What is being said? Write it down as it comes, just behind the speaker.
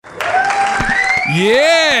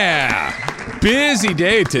Yeah! Busy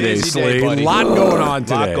day today, Slee. A lot going on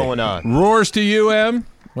today. Lot going on. Roars to UM.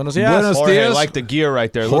 Buenos dias. Buenos Jorge, dias. like the gear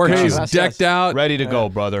right there. Jorge's Look decked out. ready to go,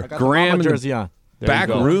 brother. Graham in jersey the on. back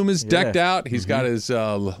you go. room is decked out. He's got his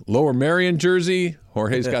Lower Marion jersey.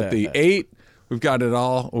 Jorge's got the 8. We've got it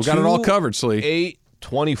all. We've got it all covered, Slee.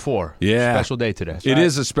 8/24. Yeah. Special day today. It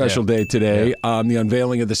is a special day today. The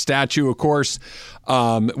unveiling of the statue, of course,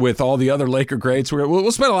 with all the other Laker greats.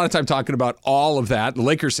 We'll spend a lot of time talking about all of that. The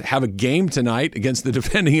Lakers have a game tonight against the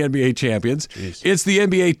defending NBA champions. Jeez. It's the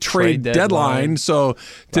NBA trade deadline. So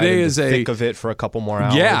today is thick of it for a couple more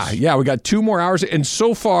hours. Yeah. We got 2 more hours. And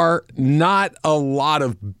so far, not a lot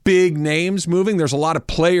of big names moving. There's a lot of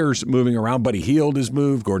players moving around. Buddy Hield has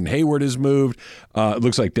moved. Gordon Hayward has moved. It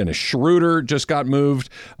looks like Dennis Schroeder just got moved.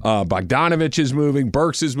 Bogdanovich is moving.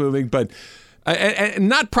 Burks is moving. But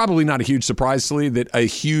and probably not a huge surprise, Lee, that a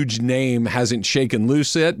huge name hasn't shaken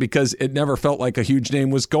loose yet, because it never felt like a huge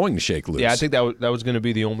name was going to shake loose. Yeah, I think that was going to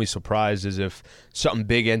be the only surprise, is if something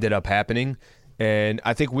big ended up happening. And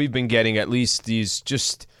I think we've been getting at least these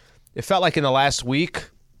it felt like in the last week,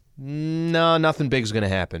 no, nothing big is going to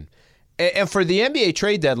happen. And for the NBA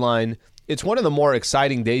trade deadline, it's one of the more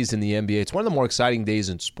exciting days in the NBA. It's one of the more exciting days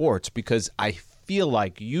in sports, because I feel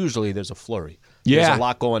like usually there's a flurry. Yeah. There's a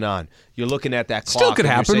lot going on. You're looking at that clock. Still could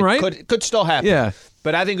happen, saying, right? Could still happen. Yeah.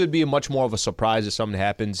 But I think it would be much more of a surprise if something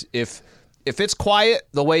happens. If it's quiet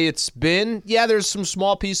the way it's been, there's some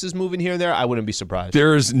small pieces moving here and there. I wouldn't be surprised.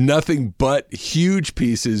 There's nothing but huge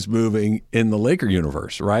pieces moving in the Laker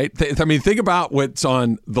universe, right? Think about what's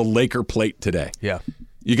on the Laker plate today. Yeah.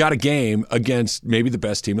 You got a game against maybe the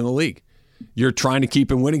best team in the league. You're trying to keep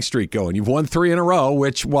a winning streak going. You've won 3 in a row,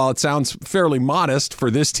 which, while it sounds fairly modest for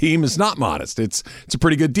this team, is not modest. It's a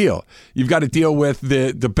pretty good deal. You've got to deal with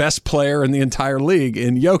the best player in the entire league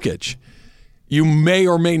in Jokic. You may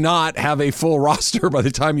or may not have a full roster by the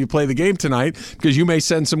time you play the game tonight, because you may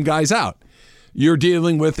send some guys out. You're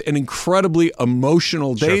dealing with an incredibly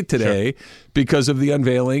emotional day today because of the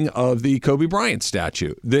unveiling of the Kobe Bryant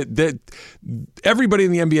statue. That everybody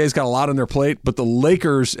in the NBA has got a lot on their plate, but the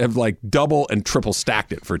Lakers have like double and triple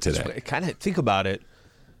stacked it for today. Kind of think about it.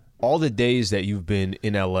 All the days that you've been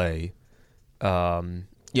in LA,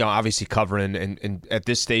 obviously covering and at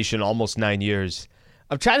this station almost 9 years.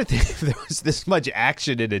 I'm trying to think if there was this much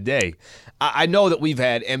action in a day. I know that we've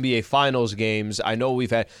had NBA Finals games. I know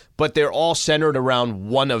but they're all centered around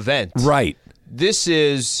one event. Right. This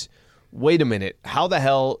is, wait a minute, how the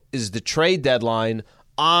hell is the trade deadline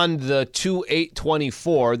on the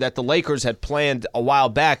 2/8/24 that the Lakers had planned a while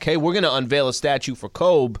back? Hey, we're going to unveil a statue for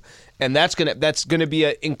Kobe, and that's gonna be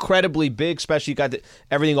a incredibly big, especially you got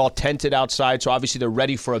everything all tented outside, so obviously they're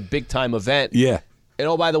ready for a big time event. Yeah. And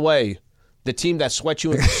oh, by the way, the team that swept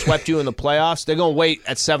you in the playoffs, they're going to wait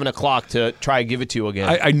at 7 o'clock to try and give it to you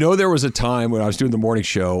again. I know there was a time when I was doing the morning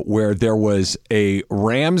show where there was a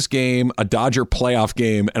Rams game, a Dodger playoff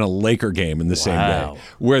game, and a Laker game in the same day.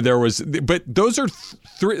 Where there was, but those are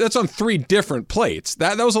that's on 3 different plates.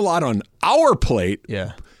 That was a lot on our plate.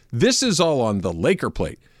 Yeah. This is all on the Laker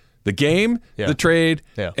plate. The game, the trade,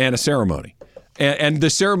 and a ceremony. And the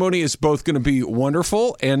ceremony is both going to be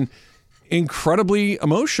wonderful and incredibly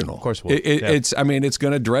emotional. Of course it will. It's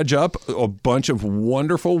going to dredge up a bunch of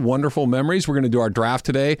wonderful, wonderful memories. We're going to do our draft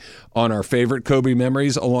today on our favorite Kobe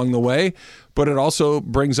memories along the way, but it also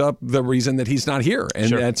brings up the reason that he's not here, and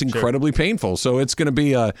that's incredibly painful. So it's going to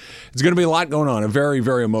be a lot going on. A very,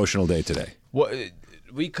 very emotional day today. Well,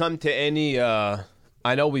 we come to any. I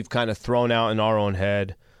know we've kind of thrown out in our own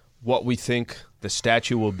head what we think the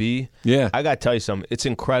statue will be. Yeah, I got to tell you something. It's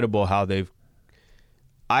incredible how they've.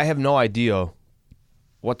 I have no idea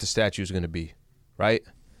what the statue is going to be, right?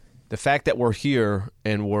 The fact that we're here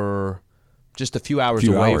and we're just a few hours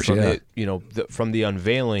away from it, from the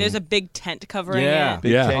unveiling. There's a big tent covering it.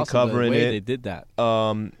 Big tent covering the way it. They did that.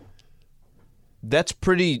 That's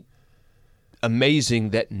pretty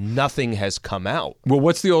amazing that nothing has come out. Well,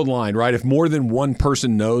 what's the old line, right? If more than one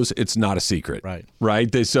person knows, it's not a secret.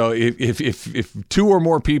 Right? So if 2 or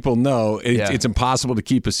more people know, it's impossible to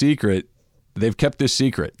keep a secret. They've kept this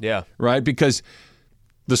secret. Yeah. Right? Because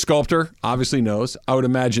the sculptor obviously knows. I would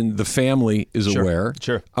imagine the family is aware.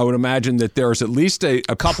 Sure. I would imagine that there's at least a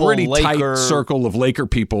couple pretty tight circle of Laker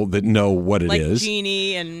people that know what it is. Like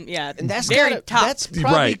Jeannie and that's very tough. That's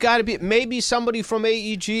probably got to be maybe somebody from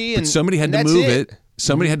AEG. But somebody had to move it.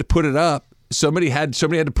 Somebody had to put it up. Somebody had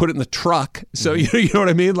to put it in the truck. So you know what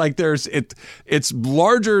I mean? Like it's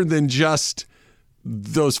larger than just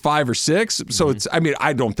those 5 or 6. So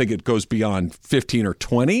I don't think it goes beyond 15 or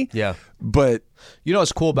 20. Yeah. But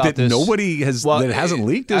what's cool about this? Nobody has that hasn't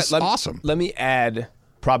leaked is awesome. Let me add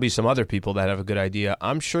probably some other people that have a good idea.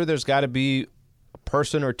 I'm sure there's got to be a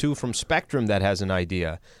person or two from Spectrum that has an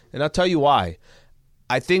idea. And I'll tell you why.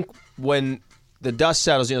 I think when the dust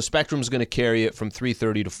settles, Spectrum's going to carry it from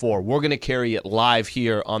 3:30 to 4. We're going to carry it live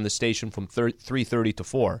here on the station from 3:30 to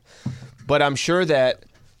 4. But I'm sure that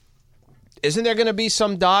isn't there going to be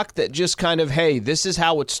some doc that just kind of, hey, this is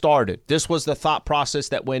how it started. This was the thought process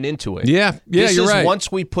that went into it. Yeah, you're right.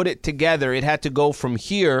 Once we put it together, it had to go from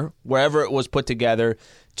here, wherever it was put together,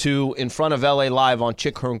 to in front of LA Live on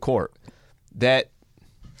Chick-Hearn Court. That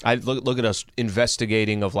I look at us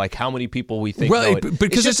investigating of like how many people we think know it.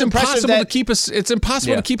 Because it's impossible to keep a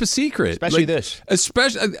secret. Especially this.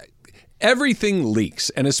 Everything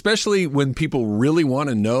leaks, and especially when people really want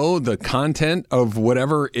to know the content of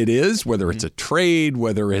whatever it is, whether it's a trade,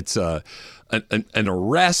 whether it's an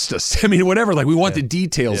arrest, whatever. Like we want the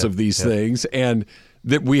details of these things, and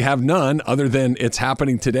that we have none other than it's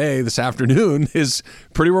happening today, this afternoon, is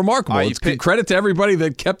pretty remarkable. It's credit to everybody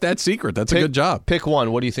that kept that secret. That's a good job. Pick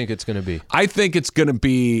one. What do you think it's going to be? I think it's going to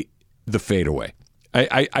be the fadeaway.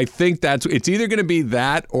 I think it's either going to be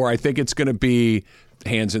that, or I think it's going to be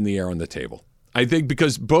hands in the air on the table. I think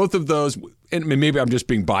because both of those, and maybe I'm just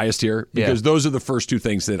being biased here, because those are the first two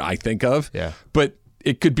things that I think of. Yeah. But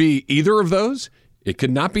it could be either of those. It could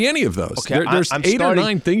not be any of those. Okay, There's 8 or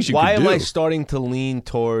 9 things you could do. Why am I starting to lean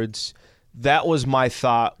towards, that was my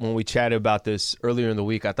thought when we chatted about this earlier in the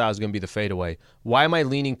week. I thought it was going to be the fadeaway. Why am I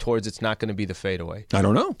leaning towards it's not going to be the fadeaway? I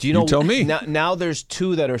don't know. Do you know? Tell me. Now there's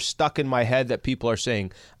two that are stuck in my head that people are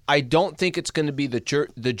saying. I don't think it's going to be the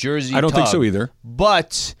jersey. I don't think so either.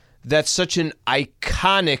 But that's such an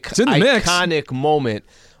iconic moment.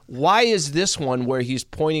 Why is this one where he's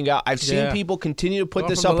pointing out? I've seen people continue to put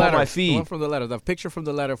this up on my feed. The one from the letter, the picture from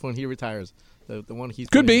the letter when he retires. The one he's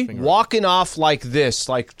could be walking off like this,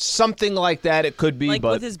 like something like that. It could be, like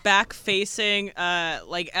but with his back facing,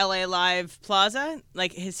 like LA Live Plaza,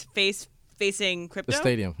 like his face facing crypto. The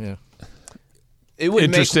stadium, yeah. It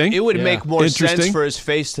would make more sense Interesting. for his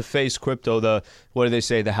face-to-face crypto. What do they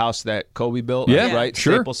say? The house that Kobe built, Yeah, right?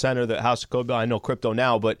 sure. Staples Center, the house Kobe built. I know crypto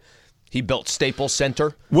now, but he built Staples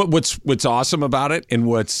Center. What's awesome about it, and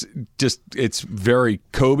it's very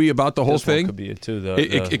Kobe about the whole This one thing. could be it too.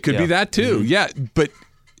 It could be that too. Mm-hmm. Yeah, but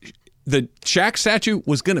the Shaq statue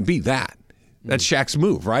was going to be that. That's Shaq's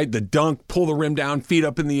move, right? The dunk, pull the rim down, feet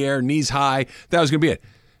up in the air, knees high. That was going to be it.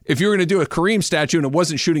 If you were going to do a Kareem statue and it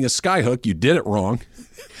wasn't shooting a skyhook, you did it wrong.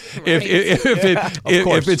 Right.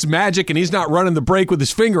 If it's Magic and he's not running the break with his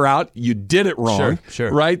finger out, you did it wrong.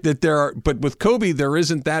 Sure. Right? But with Kobe, there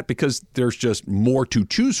isn't that because there's just more to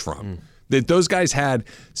choose from. That those guys had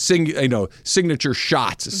signature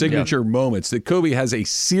shots, signature moments. That Kobe has a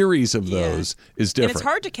series of those is different. And it's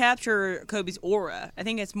hard to capture Kobe's aura. I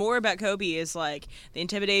think it's more about Kobe is like the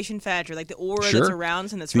intimidation factor, like the aura that's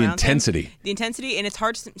around him, that's around intensity. Him. The intensity, and it's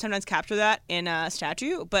hard to sometimes capture that in a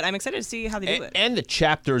statue, but I'm excited to see how they do it. And the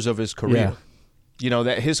chapters of his career. Yeah.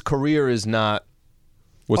 That his career is not...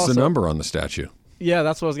 What's the number on the statue? Yeah,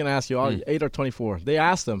 that's what I was going to ask you. 8 or 24. They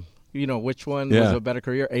asked him, which one was a better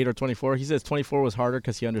career, 8 or 24? He says 24 was harder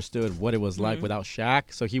because he understood what it was like without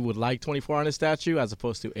Shaq. So he would like 24 on his statue as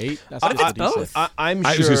opposed to 8. That's what it's both. I'm sure.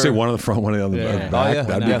 I was going to say one on the front, one on the back. Yeah.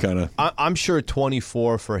 That'd be kind of... I'm sure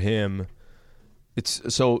 24 for him.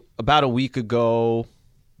 So about a week ago,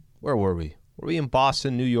 where were we? Were we in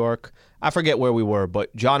Boston, New York? I forget where we were,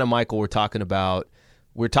 but John and Michael were talking about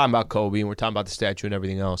Kobe and we're talking about the statue and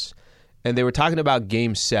everything else. And they were talking about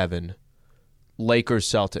Game 7. Lakers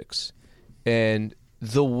Celtics, and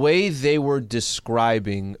the way they were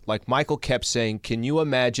describing, like Michael kept saying, can you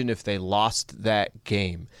imagine if they lost that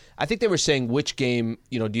game? I think they were saying which game,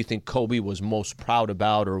 do you think Kobe was most proud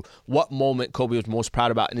about, or what moment Kobe was most proud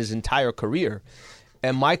about in his entire career?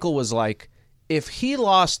 And Michael was like, if he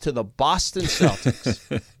lost to the Boston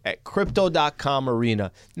Celtics at Crypto.com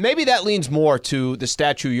Arena, maybe that leans more to the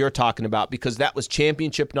statue you're talking about because that was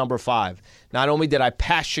championship number 5. Not only did I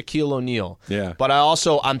pass Shaquille O'Neal, but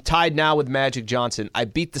I'm tied now with Magic Johnson. I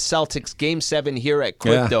beat the Celtics Game 7 here at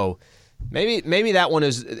Crypto. Yeah. Maybe that one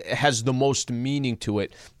has the most meaning to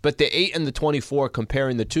it. But the 8 and the 24,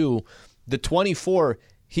 comparing the two, the 24,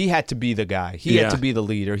 he had to be the guy. He had to be the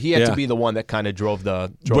leader. He had to be the one that kind of drove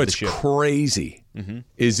the ship. What's crazy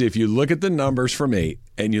is if you look at the numbers from 8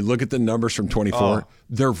 and you look at the numbers from 24,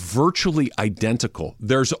 they're virtually identical.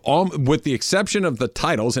 There's with the exception of the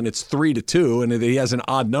titles, and it's 3-2, and he has an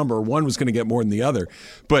odd number. One was going to get more than the other.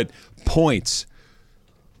 But points,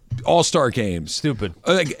 All-Star games, stupid,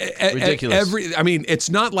 ridiculous. It's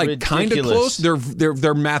not like kind of close.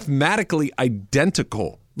 They're mathematically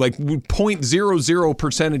identical. Like 0.00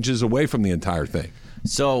 percentages away from the entire thing.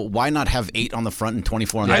 So why not have 8 on the front and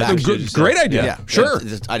 24 on the back? Great idea. Yeah, sure.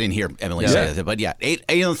 I didn't hear Emily say that, but yeah, 8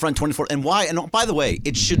 on the front, 24. And why? And by the way,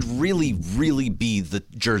 it should really, really be the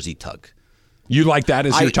jersey tug. You like that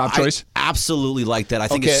as your top choice? I absolutely like that. I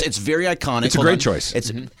think it's very iconic. It's a great choice. It's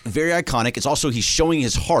very iconic. It's also he's showing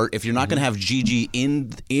his heart. If you're not going to have Gigi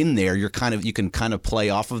in there, you can kind of play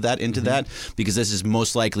off of that into that because this is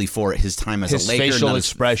most likely for his time as a Laker, his facial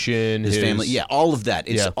expression, his family. Yeah, all of that.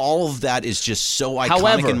 All of that is just so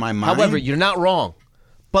iconic in my mind. However, you're not wrong.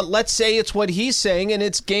 But let's say it's what he's saying, and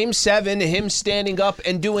it's Game 7, him standing up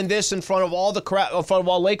and doing this in front of all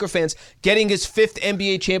all Laker fans, getting his 5th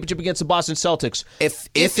NBA championship against the Boston Celtics. If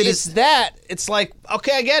it is that, it's like,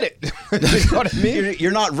 okay, I get it. You know what I mean?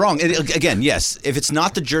 You're not wrong. Again, yes, if it's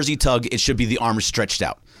not the jersey tug, it should be the arms stretched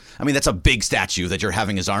out. I mean, that's a big statue that you're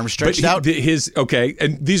having his arms stretched out.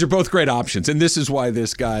 And these are both great options, and this is why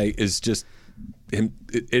this guy is just him.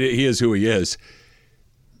 He is who he is.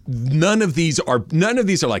 None of these are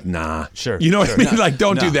like, nah. Sure. You know what I mean? Like,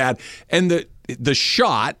 don't do that. And the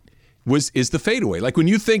shot is the fadeaway. Like when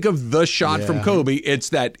you think of the shot from Kobe, it's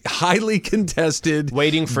that highly contested,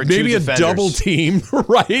 waiting for maybe two a defenders. Double team,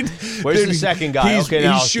 right? Where's the second guy?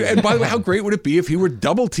 And by the way, how great would it be if he were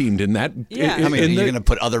double teamed in that? Yeah. I mean, you're going to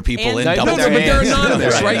put other people in double No, but they're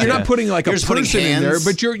anonymous, right? You're not putting like Here's a person in there, hands.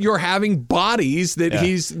 but you're having bodies that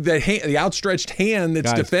the outstretched hand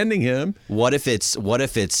that's defending him. What if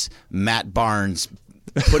it's Matt Barnes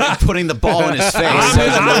putting the ball in his face?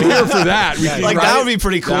 I'm here for that. That would be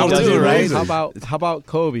pretty cool too, right? How about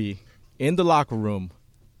Kobe in the locker room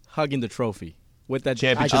hugging the trophy with that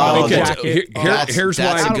championship? Here's why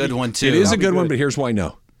that's a good one too. It is a good one, but here's why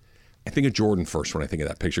no. I think of Jordan first when I think of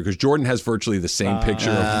that picture because Jordan has virtually the same picture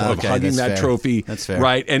of hugging that trophy. That's fair.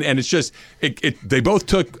 Right? And it's just they both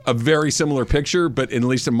took a very similar picture, but at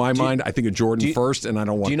least in my mind, I think of Jordan first, and I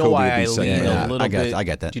don't want Kobe to be second. I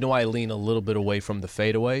get that. Do you know why I lean a little bit away from the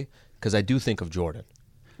fadeaway? Because I do think of Jordan.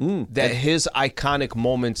 That his iconic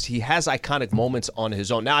moments, he has iconic moments on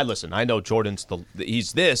his own. Now, listen, I know Jordan's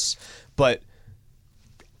he's this, but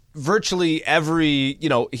virtually every,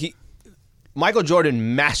 Michael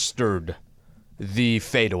Jordan mastered the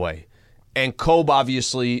fadeaway. And Kobe,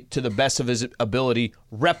 obviously, to the best of his ability,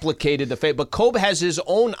 replicated the fade. But Kobe has his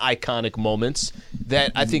own iconic moments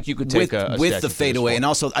that I think you could take with the fadeaway. And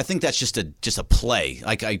also, I think that's just a play.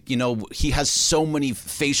 Like he has so many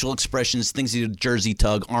facial expressions, things he did, jersey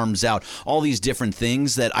tug, arms out, all these different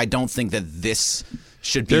things that I don't think that this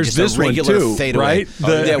should be There's just a regular too, fadeaway. right?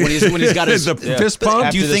 When he's got his fist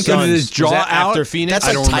pump. Do you think of his jaw out? After Phoenix?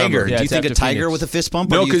 That's a tiger. Yeah, do you think a tiger Phoenix. with a fist pump?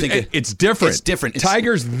 No, or do you think it's different. It's different.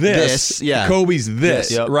 Tiger's this. Kobe's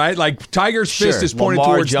this. Right? Like Tiger's fist is pointed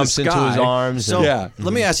Lamar towards jumps the sky. into his arms. So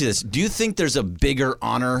let me ask you this: do you think there's a bigger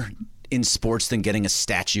honor in sports than getting a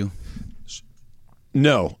statue?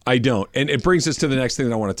 No, I don't. And it brings us to the next thing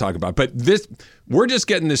that I want to talk about. But we're just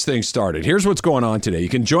getting this thing started. Here's what's going on today. You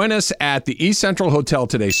can join us at the East Central Hotel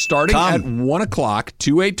today, starting at 1 o'clock,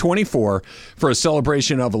 2824, for a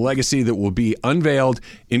celebration of a legacy that will be unveiled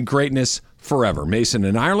in greatness forever. Mason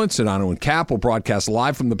and Ireland, Sedano and Cap will broadcast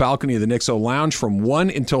live from the balcony of the Nixo Lounge from 1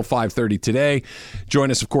 until 5:30 today.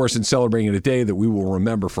 Join us, of course, in celebrating a day that we will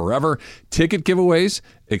remember forever. Ticket giveaways,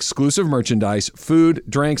 exclusive merchandise, food,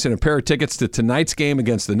 drinks, and a pair of tickets to tonight's game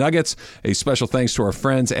against the Nuggets. A special thanks to our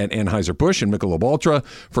friends at Anheuser-Busch and Michelob Ultra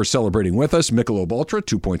for celebrating with us. Michelob Ultra,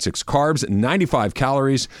 2.6 carbs, 95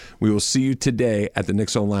 calories. We will see you today at the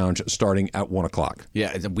Nixo Lounge starting at 1 o'clock.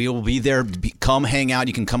 Yeah, we will be there. Come hang out.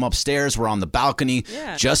 You can come upstairs. We're on the balcony.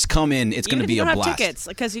 Yeah. Just come in. It's going to be a blast. Even if you don't have tickets,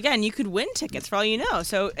 because again, you could win tickets for all you know.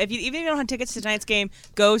 So even if you don't have tickets to tonight's game,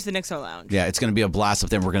 go to the Nixo Lounge. Yeah, it's going to be a blast up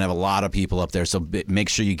there. We're going to have a lot of people up there. So make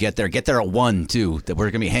sure you get there. Get there at 1 too. That we're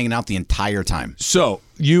going to be hanging out the entire time. So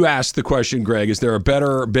you asked the question, Greg, is there a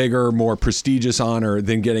better, bigger, more prestigious honor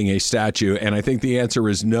than getting a statue? And I think the answer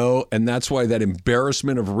is no. And that's why that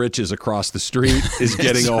embarrassment of riches across the street is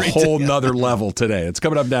getting a whole nother level today. It's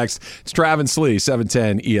coming up next. It's Travis Lee,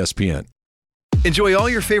 710 ESPN. Enjoy all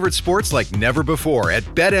your favorite sports like never before at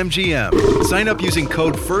BetMGM. Sign up using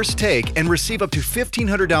code FIRSTTAKE and receive up to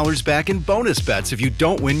 $1,500 back in bonus bets if you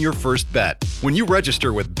don't win your first bet. When you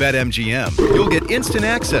register with BetMGM, you'll get instant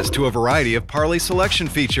access to a variety of parlay selection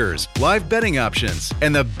features, live betting options,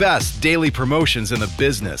 and the best daily promotions in the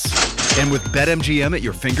business. And with BetMGM at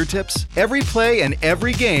your fingertips, every play and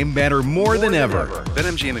every game matter more than ever.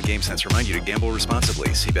 BetMGM and GameSense remind you to gamble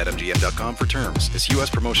responsibly. See BetMGM.com for terms. This U.S.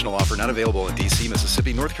 promotional offer not available in D.C.,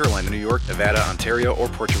 Mississippi, North Carolina, New York, Nevada, Ontario, or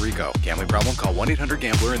Puerto Rico. Gambling problem? Call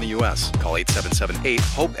 1-800-GAMBLER in the U.S. Call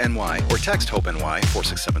 877-8-HOPE-NY or text HOPE-NY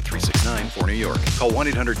 467-369 for New York. Call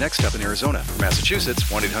 1-800-NEXT-STEP in Arizona. For Massachusetts,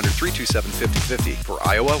 1-800-327-5050. For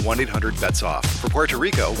Iowa, 1-800-BETS-OFF. For Puerto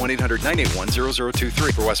Rico,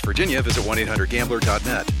 1-800-981-0023. For West Virginia, visit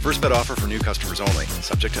 1-800-GAMBLER.net. First bet offer for new customers only.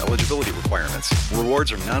 Subject to eligibility requirements.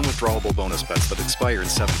 Rewards are non-withdrawable bonus bets that expire in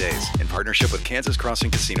 7 days. In partnership with Kansas Crossing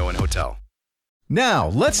Casino and Hotel. Now,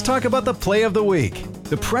 let's talk about the play of the week.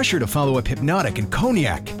 The pressure to follow up Hypnotic and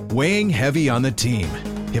Cognac, weighing heavy on the team.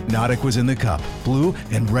 Hypnotic was in the cup, blue,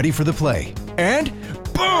 and ready for the play. And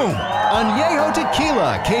boom! Añejo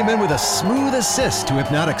Tequila came in with a smooth assist to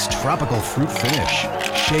Hypnotic's tropical fruit finish.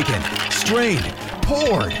 Shaken, strained,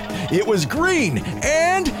 poured. It was green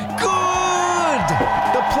and good!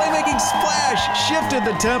 The playmaking splash shifted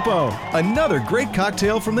the tempo. Another great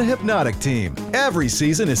cocktail from the Hypnotic team. Every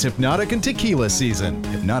season is Hypnotic and Tequila season.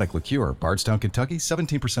 Hypnotic Liqueur, Bardstown, Kentucky,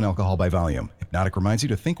 17% alcohol by volume. Hypnotic reminds you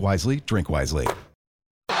to think wisely, drink wisely.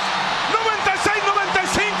 96-95,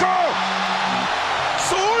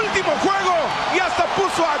 su último juego y hasta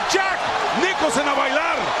puso a Jack Nicholson a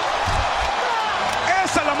bailar.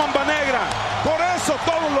 Esa es la Mamba Negra, por eso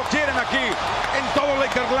todos lo quieren aquí, en todo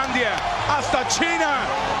Lakerlandia, hasta China,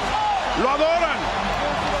 lo adoran,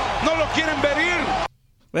 no lo quieren ver.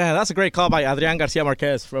 Man, that's a great call by Adrian Garcia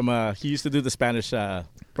Marquez from he used to do the Spanish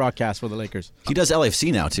broadcast for the Lakers. He does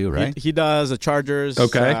LAFC now too, right? He does the Chargers.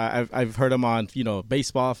 Okay. I've heard him on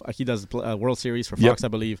baseball. He does the World Series for Fox, I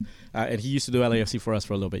believe. And he used to do LAFC for us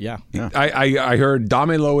for a little bit. Yeah. I heard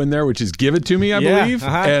Damelo in there, which is Give It To Me, I believe.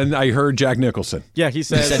 And I heard Jack Nicholson. Yeah, he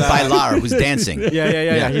says. He said Bailar, who's dancing.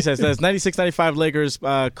 Yeah. He says there's 96-95 Lakers.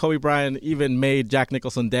 Kobe Bryant even made Jack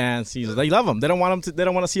Nicholson dance. They love him. They don't want him to. They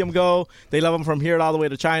don't want to see him go. They love him from here all the way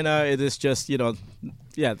to China. It is just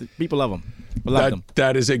people love him.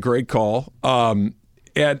 That is a great call. And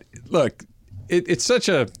look, it's such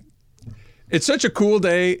a cool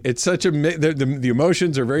day. It's such a the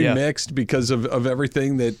emotions are very mixed because of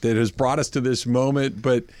everything that has brought us to this moment.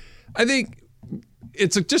 But I think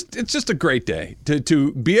it's just a great day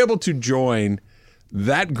to be able to join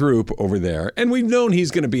that group over there. And we've known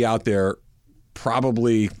he's going to be out there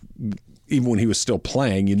probably. Even when he was still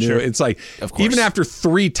playing, you knew it's like, even after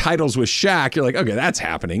 3 titles with Shaq, you're like, okay, that's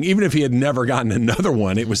happening. Even if he had never gotten another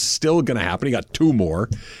one, it was still going to happen. He got 2 more.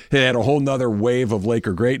 He had a whole nother wave of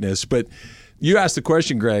Laker greatness. But you asked the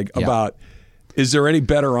question, Greg, about is there any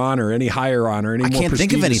better honor, any higher honor, any more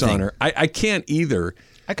prestigious honor? I can't either.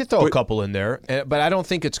 I could throw a couple in there, but I don't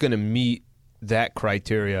think it's going to meet that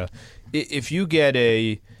criteria. If you get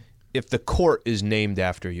if the court is named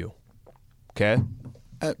after you, okay?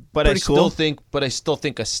 But I still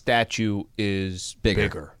think a statue is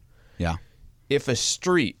bigger. Yeah. If a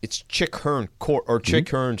street, it's Chick Hearn Court or Chick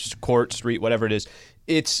Hearn's Court Street, whatever it is,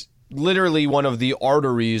 it's literally one of the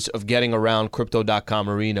arteries of getting around Crypto.com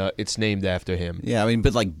Arena. It's named after him. Yeah, I mean,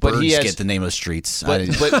 but birds get the name of streets. But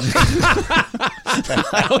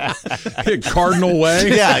Cardinal Way,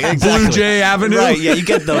 exactly. Blue Jay Avenue, right? Yeah, you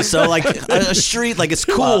get those. So a street, it's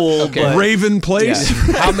cool. But Raven Place.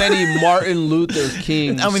 Yeah. How many Martin Luther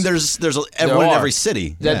Kings? I mean, there's one in every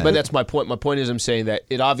city. But that's my point. My point is, I'm saying that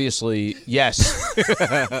it obviously, yes,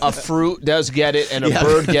 a fruit does get it, and a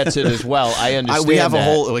bird gets it as well. I understand. We have that. a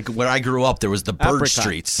whole where I grew up. There was the bird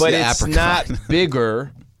streets, but it's not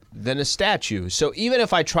bigger than a statue. So even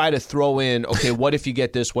if I try to throw in, okay, what if you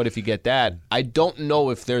get this? What if you get that? I don't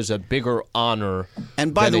know if there's a bigger honor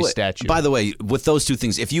than a statue. By the way, with those two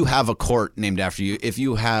things, if you have a court named after you, if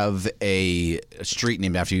you have a street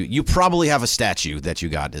named after you, you probably have a statue that you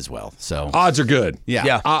got as well. So odds are good.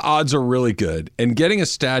 Yeah. Odds are really good. And getting a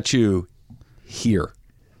statue here,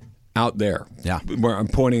 out there, where I'm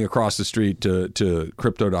pointing across the street to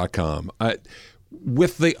Crypto.com,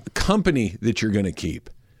 with the company that you're going to keep.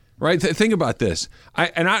 Right? Think about this.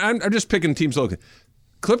 I'm just picking teams locally.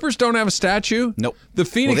 Clippers don't have a statue. Nope. The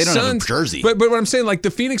Phoenix they don't Suns. have a jersey. But what I'm saying,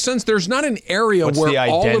 the Phoenix Suns, there's not an area where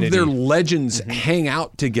all of their legends hang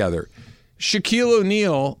out together. Shaquille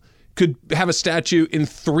O'Neal could have a statue in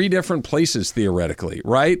 3 different places, theoretically,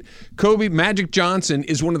 right? Magic Johnson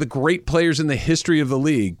is one of the great players in the history of the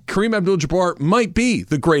league. Kareem Abdul-Jabbar might be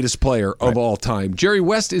the greatest player of all time. Jerry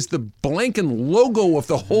West is the blanking logo of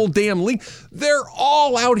the whole damn league. They're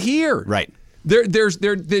all out here. Right.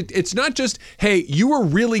 It's not just, hey, you were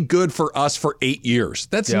really good for us for 8 years.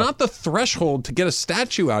 That's not the threshold to get a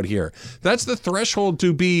statue out here. That's the threshold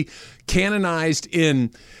to be canonized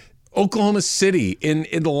in Oklahoma City, in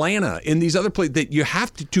Atlanta, in these other places, that you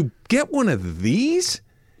have to get one of these.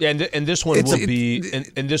 Yeah, and this one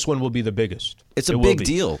this one will be the biggest. It's a big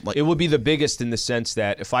deal. It will be the biggest in the sense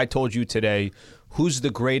that if I told you today who's the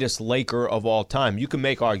greatest Laker of all time, you can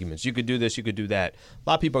make arguments. You could do this, you could do that. A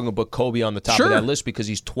lot of people are going to put Kobe on the top of that list because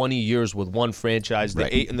he's 20 years with one franchise,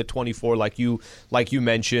 the 8 and the 24, like you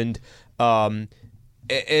mentioned. And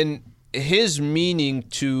his meaning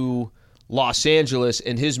to Los Angeles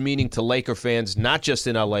and his meaning to Laker fans, not just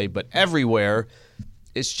in LA, but everywhere,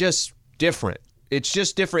 it's just different. It's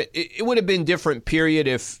just different. It would have been different, period,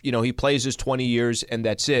 if he plays his 20 years and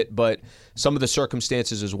that's it. But some of the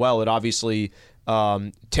circumstances as well, it obviously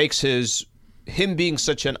takes him being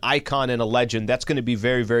such an icon and a legend. That's going to be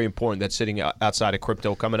very, very important. That's sitting outside of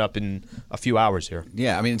crypto coming up in a few hours here.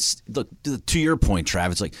 Yeah, I mean, look, to your point,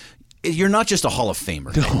 Trav, it's like, you're not just a Hall of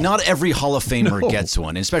Famer. No. Not every Hall of Famer gets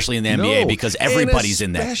one, especially in the NBA, because everybody's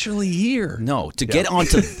in there. Especially here. No, to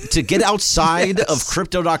get outside of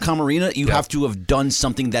Crypto.com arena, you have to have done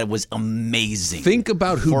something that was amazing. Think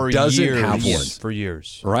about who doesn't have one. For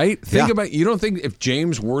years. Right? Think about, you don't think if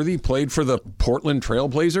James Worthy played for the Portland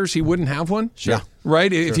Trailblazers, he wouldn't have one? Sure. Yeah.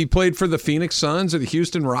 Right? Sure. If he played for the Phoenix Suns or the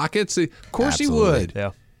Houston Rockets, of course he would. Yeah.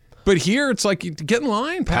 But here, it's like, get in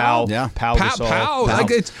line, pal. Pal.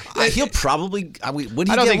 He'll probably. Would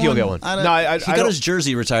he I don't get think he'll get one. He got his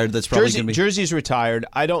jersey retired. That's probably going to be. Jersey's retired.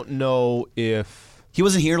 I don't know if he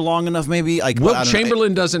wasn't here long enough. Maybe Wilt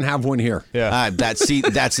Chamberlain doesn't have one here. Yeah, that's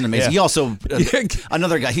an amazing. He also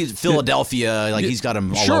another guy. He's Philadelphia. He's got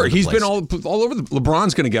him. All over the he's place. been all over.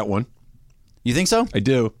 LeBron's going to get one. You think so? I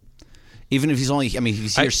do. Even if he's only,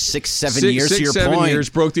 he's here 6-7 years. To your 7 point, years,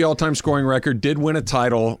 broke the all-time scoring record, did win a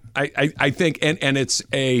title. I think, and it's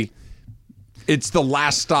the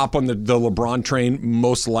last stop on the LeBron train.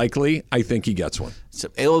 Most likely, I think he gets one. So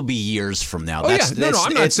it will be years from now. I'm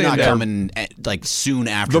not saying that. Coming soon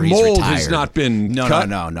after the he's mold retired. has not been cut.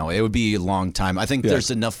 No. It would be a long time. I think there's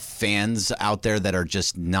enough fans out there that are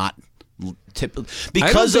just not.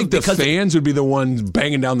 Because the fans would be the ones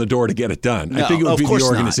banging down the door to get it done. No, I think it would be the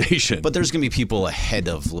organization. But there's going to be people ahead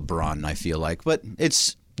of LeBron, I feel like. But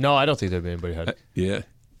it's... No, I don't think there'd be anybody ahead. Yeah.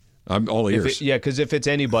 I'm all ears. Because if it's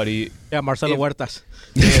anybody... Yeah, Marcelo Huertas.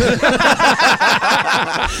 He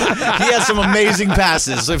has some amazing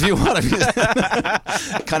passes, so if you want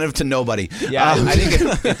to... kind of to nobody. Yeah, I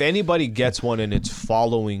think if anybody gets one and it's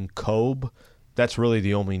following Kobe, that's really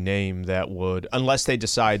the only name that would... Unless they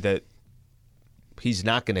decide that he's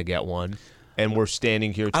not going to get one, and we're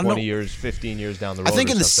standing here 20 years, 15 years down the road. I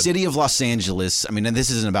think in the city of Los Angeles, and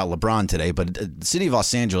this isn't about LeBron today, but the city of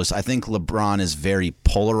Los Angeles, I think LeBron is very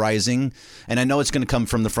polarizing. And I know it's going to come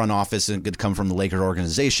from the front office and going to come from the Lakers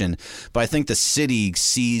organization, but I think the city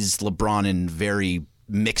sees LeBron in very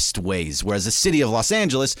mixed ways. Whereas the city of Los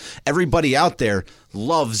Angeles, everybody out there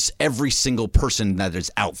loves every single person that is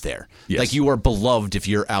out there. Yes. Like you are beloved if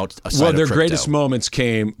you're out aside Well, their of crypto. greatest moments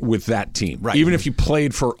came with that team. Right. Even if you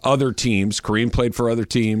played for other teams, Kareem played for other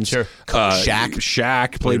teams. Sure.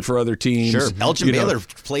 Shaq played for other teams. Sure. Elgin Baylor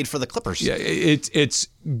played for the Clippers. Yeah,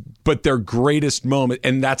 but their greatest moment,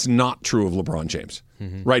 and that's not true of LeBron James.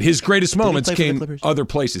 Mm-hmm. Right, his greatest moments came other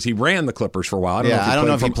places. He ran the Clippers for a while. I don't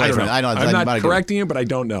know if he played for them. I'm not correcting him, but I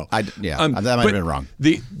don't know. That might have been wrong.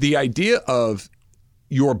 The idea of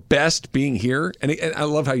your best being here, and I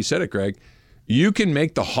love how you said it, Greg. You can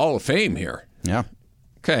make the Hall of Fame here. Yeah.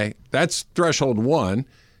 Okay, that's threshold one.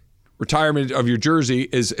 Retirement of your jersey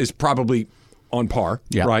is probably on par.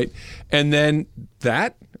 Yeah. Right, and then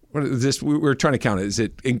that. What is this? We're trying to count it. Is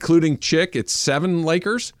it including Chick? It's 7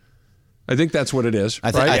 Lakers. I think that's what it is.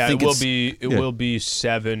 I think it will be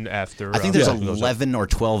 7 after. I think there's 11 or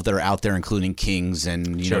 12 that are out there, including Kings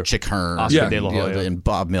and Chick Hearn, Oscar De La Hoya, and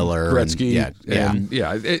Bob Miller, Gretzky,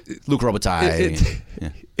 Luke Robitaille.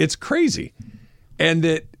 It's crazy, and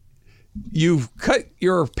that you've cut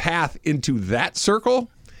your path into that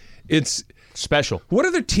circle. It's special. What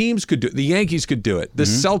other teams could do it? The Yankees could do it. The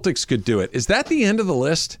Celtics could do it. Is that the end of the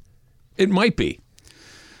list? It might be.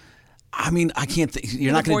 I can't think.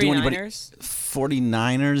 You're not going to do anybody.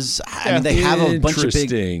 49ers. They have a bunch of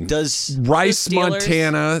big. Does Rice,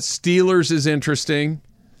 Montana, Steelers is interesting.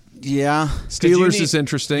 Yeah, Steelers is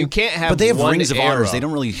interesting. You can't have, but they have one rings of era. honors. They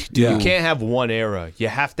don't really do. You can't have one era. You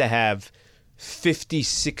have to have 50,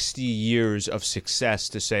 60 years of success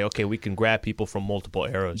to say, okay, we can grab people from multiple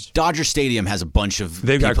eras. Dodger Stadium has a bunch of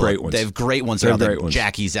They've got great ones. They have great ones.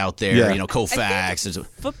 Jackie's out there, Koufax.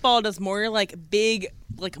 Football does more like big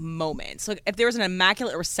moments. Like if there was an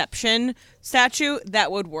Immaculate Reception statue,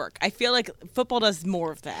 that would work. I feel like football does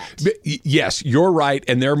more of that. But, yes, you're right,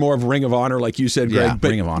 and they're more of Ring of Honor, like you said, Greg. Yeah,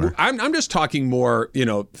 but Ring of Honor. I'm just talking more,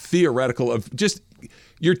 theoretical of just.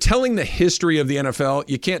 You're telling the history of the NFL.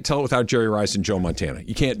 You can't tell it without Jerry Rice and Joe Montana.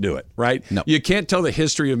 You can't do it, right? No. You can't tell the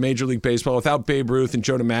history of Major League Baseball without Babe Ruth and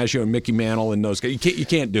Joe DiMaggio and Mickey Mantle and those guys. You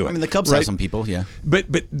can't do it. I mean, the Cubs have some people, yeah. But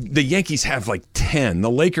the Yankees have like 10.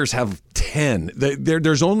 The Lakers have 10.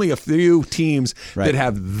 There's only a few teams that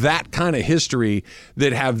have that kind of history,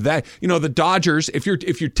 that have that. The Dodgers, if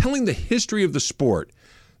you're telling the history of the sport,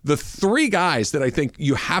 the three guys that I think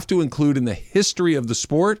you have to include in the history of the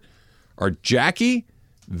sport are Jackie,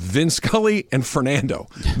 Vin Scully, and Fernando.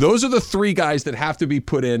 Those are the three guys that have to be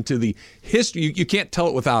put into the history. You can't tell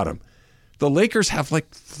it without them. The Lakers have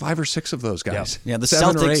like 5 or 6 of those guys. Yeah, the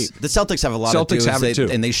 7 Celtics. or 8. The Celtics have a lot Celtics of dudes, have it too,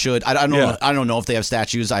 and they should. I don't know if they have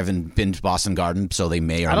statues. I haven't been to Boston Garden, so they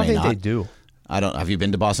may or may not. I don't think they do. Have you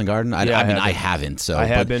been to Boston Garden? I mean, I haven't. So I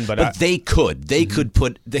have been, but they could. They could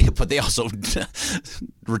put. But they also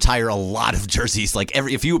retire a lot of jerseys. Like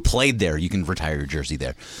if you played there, you can retire your jersey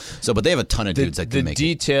there. So, but they have a ton of dudes that can make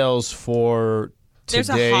the details for There's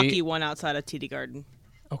today. a hockey one outside of TD Garden.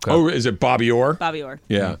 Okay. Oh, is it Bobby Orr? Bobby Orr.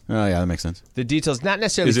 Yeah. Oh, yeah, that makes sense. The details, not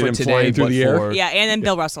necessarily Is it for him today, flying through but the air? for Yeah, and then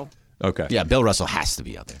Bill Russell. Okay. Yeah, Bill Russell has to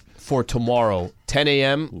be out there. For tomorrow, 10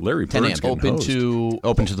 a.m. Larry 10 Bird's a.m. getting Open hosed. to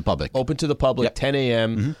Open to the public. Open to the public, Yep. 10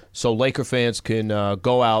 a.m. So Laker fans can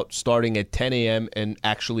go out starting at 10 a.m. and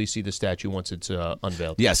actually see the statue once it's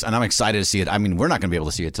unveiled. Yes, and I'm excited to see it. I mean, we're not going to be able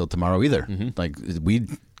to see it till tomorrow either. Like we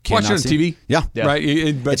Watch it on see TV. Yeah.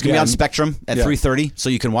 Right. But It's going to be on Spectrum at 3:30, so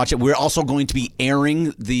you can watch it. We're also going to be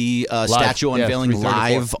airing the statue unveiling 3:34.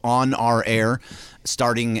 live on our air,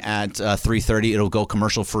 starting at 3:30. It'll go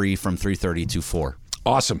commercial free from 3:30 to 4.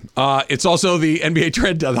 Awesome. It's also the NBA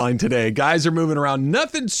trade deadline today. Guys are moving around.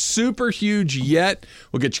 Nothing super huge yet.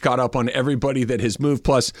 We'll get you caught up on everybody that has moved.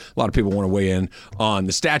 Plus, a lot of people want to weigh in on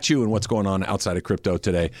the statue and what's going on outside of crypto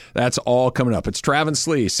today. That's all coming up. It's Travis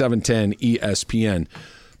Lee, 710 ESPN.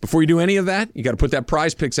 Before you do any of that, you got to put that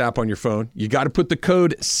Prize Picks app on your phone. You got to put the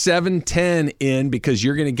code 710 in because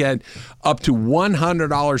you're going to get up to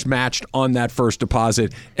 $100 matched on that first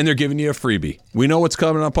deposit, and they're giving you a freebie. We know what's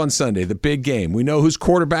coming up on Sunday, the big game. We know who's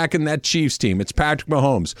quarterbacking that Chiefs team. It's Patrick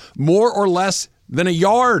Mahomes. More or less than a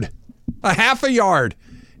yard, a half a yard.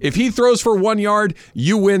 If he throws for 1 yard,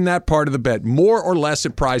 you win that part of the bet. More or less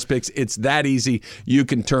at Prize Picks. It's that easy. You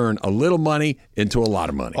can turn a little money into a lot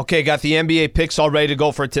of money. Okay, got the NBA picks all ready to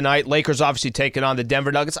go for tonight. Lakers obviously taking on the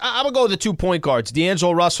Denver Nuggets. I'm going to go with the 2 point guards.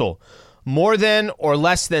 D'Angelo Russell, more than or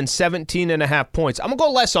less than 17.5 points. I'm going to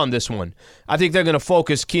go less on this one. I think they're going to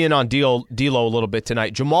focus keying on D'Lo a little bit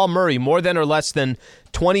tonight. Jamal Murray, more than or less than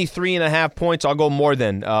 23.5 points. I'll go more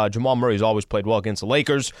than. Jamal Murray's always played well against the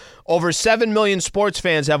Lakers. Over 7 million sports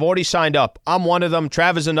fans have already signed up. I'm one of them.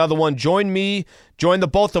 Trav is another one. Join me. Join the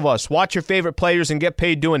both of us. Watch your favorite players and get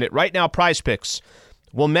paid doing it. Right now, Prize Picks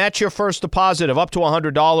will match your first deposit of up to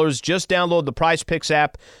 $100. Just download the Prize Picks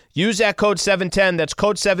app. Use that code 710. That's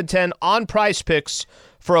code 710 on Prize Picks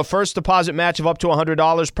for a first deposit match of up to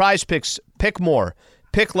 $100. Prize Picks. Pick more.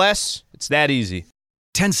 Pick less. It's that easy.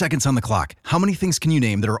 10 seconds on the clock. How many things can you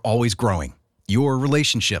name that are always growing? Your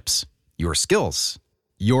relationships, your skills,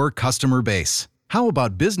 your customer base. How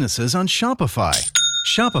about businesses on Shopify?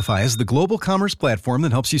 Shopify is the global commerce platform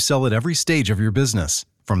that helps you sell at every stage of your business.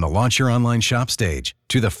 From the launch your online shop stage,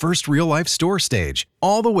 to the first real-life store stage,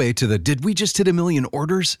 all the way to the did we just hit a million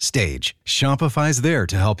orders stage, Shopify's there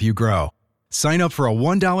to help you grow. Sign up for a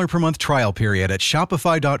 $1 per month trial period at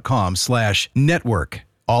shopify.com/network,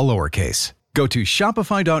 all lowercase. Go to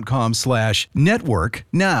shopify.com/network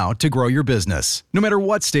now to grow your business, no matter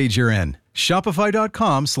what stage you're in.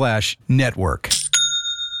 Shopify.com/network.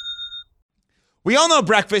 We all know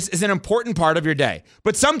breakfast is an important part of your day,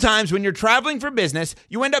 but sometimes when you're traveling for business,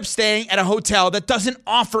 you end up staying at a hotel that doesn't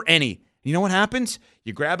offer any. You know what happens?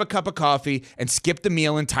 You grab a cup of coffee and skip the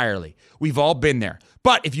meal entirely. We've all been there.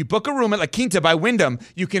 But if you book a room at La Quinta by Wyndham,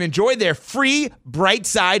 you can enjoy their free Bright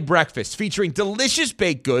Side breakfast featuring delicious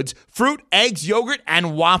baked goods, fruit, eggs, yogurt,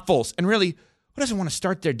 and waffles. And really, who doesn't want to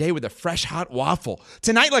start their day with a fresh, hot waffle?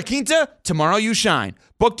 Tonight, La Quinta, tomorrow you shine.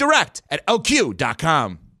 Book direct at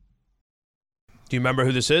lq.com. Do you remember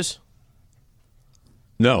who this is?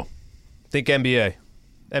 No. Think NBA.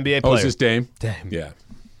 NBA player. Oh, is this Dame? Dame. Yeah.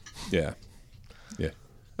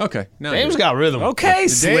 Okay. Now Dame's got rhythm. Okay,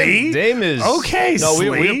 Slee. Dame is okay. No, we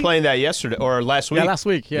Slee. were playing that yesterday or last week. Yeah, last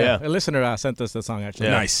week. Yeah, Yeah. a listener sent us the song actually.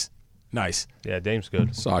 Yeah. Nice. Yeah, Dame's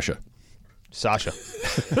good. Sasha. Sasha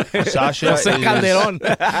is, Calderon.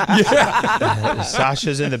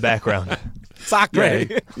 Sasha's in the background. Sacre.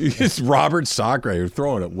 It's Robert Sacre. You're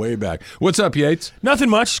throwing it way back. What's up, Yates? Nothing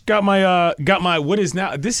much. Got my what is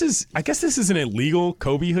now I guess this is an illegal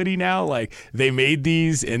Kobe hoodie now. Like they made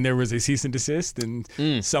these and there was a cease and desist and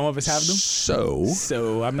some of us have them.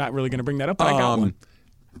 So I'm not really going to bring that up, but I got one.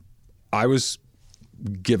 I was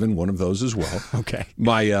given one of those as well. Okay.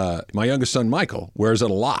 My youngest son Michael wears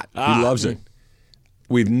it a lot. He loves it.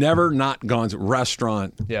 We've never not gone to a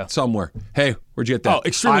restaurant somewhere. Hey, where'd you get that? Oh,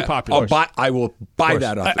 extremely popular. I will buy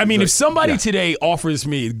that up. I mean, if somebody today offers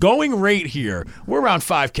me going rate here, we're around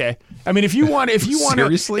 $5K. I mean, if you want,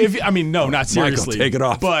 seriously? No, not seriously. Michael, take it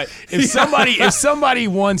off. But if somebody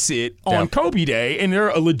wants it on Kobe Day, and they're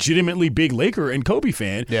a legitimately big Laker and Kobe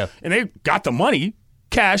fan, and they got the money,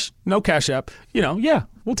 cash, no Cash App,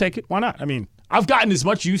 we'll take it. Why not? I mean, I've gotten as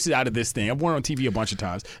much use out of this thing. I've worn it on TV a bunch of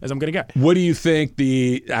times as I'm going to get. What do you think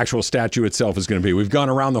the actual statue itself is going to be? We've gone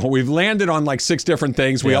around the whole. We've landed on like 6 different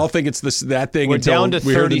things. We all think it's that thing. We're until down to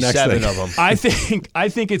we hear the next 37 thing. of them. I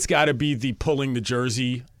think it's got to be the pulling the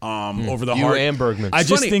jersey over the You heart. and Bergman. I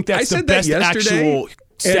just think that's the best actual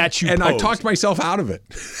statue and I pose. talked myself out of it.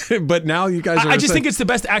 But now you guys are I just think it's the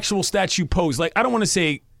best actual statue pose. Like, I don't want to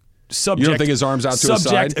say subject. You don't think his arms out to his side?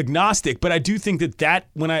 Subject agnostic, but I do think that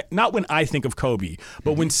when I think of Kobe,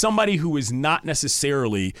 but when somebody who is not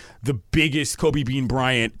necessarily the biggest Kobe Bean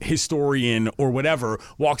Bryant historian or whatever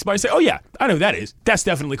walks by and say, oh yeah, I know who that is. That's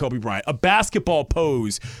definitely Kobe Bryant. A basketball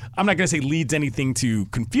pose, I'm not going to say leads anything to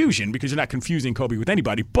confusion because you're not confusing Kobe with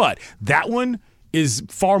anybody, but that one is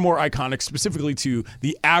far more iconic, specifically to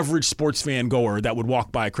the average sports fan goer that would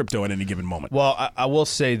walk by crypto at any given moment. Well, I will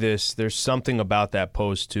say this. There's something about that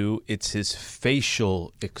pose, too. It's his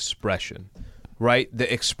facial expression, right?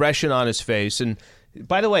 The expression on his face. And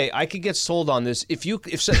by the way, I could get sold on this. If you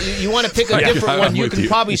want to pick a different one, you can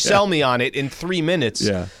probably sell me on it in 3 minutes.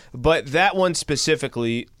 Yeah. But that one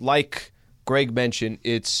specifically, like Greg mentioned,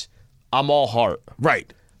 it's I'm all heart.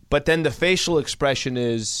 Right. But then the facial expression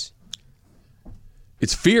is...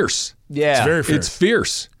 It's fierce. Yeah. It's very fierce. It's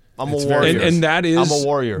fierce. I'm a warrior. And that is, I'm a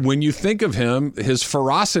warrior. When you think of him, his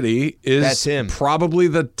ferocity is That's him. Probably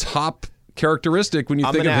the top characteristic when you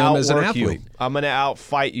think of him as an athlete. I'm going to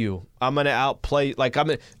outfight you. I'm going to outplay. Like I'm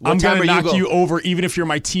going to knock you over even if you're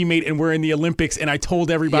my teammate and we're in the Olympics and I told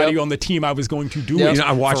everybody on the team I was going to do it.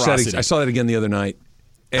 I watched that. I saw that again the other night.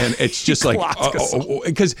 And it's just like,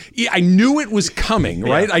 because I knew it was coming,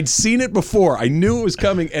 right? I'd seen it before. I knew it was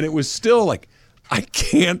coming, and it was still like, I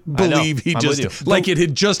can't believe he just, like it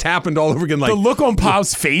had just happened all over again. Like the look on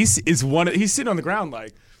Powell's face is he's sitting on the ground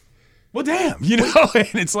like, well, damn, and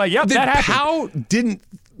it's like, that happened.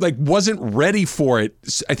 Powell wasn't ready for it,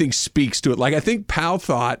 I think speaks to it. Like, I think Powell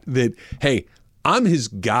thought that, hey, I'm his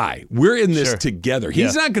guy. We're in this together.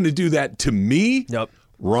 He's not going to do that to me. Yep.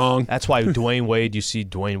 Wrong. That's why Dwayne Wade, you see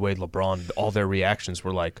Dwayne Wade, LeBron, all their reactions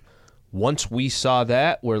were like, once we saw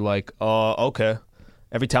that, we're like, okay.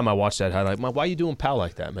 Every time I watch that highlight, why are you doing Powell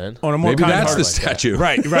like that, man? On a more Maybe that's the statue.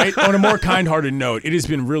 Right. On a more kind-hearted note, it has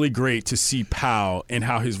been really great to see Powell and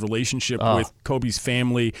how his relationship with Kobe's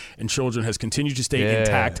family and children has continued to stay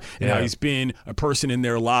intact and how he's been a person in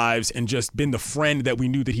their lives and just been the friend that we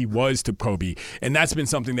knew that he was to Kobe. And that's been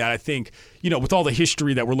something that I think, with all the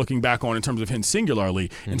history that we're looking back on in terms of him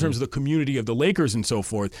singularly, in terms of the community of the Lakers and so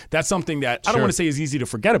forth, that's something that I don't want to say is easy to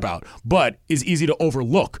forget about, but is easy to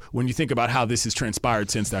overlook when you think about how this has transpired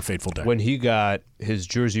since that fateful day. When he got his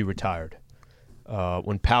jersey retired,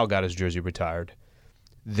 when Powell got his jersey retired,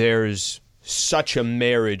 there's such a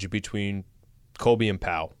marriage between Kobe and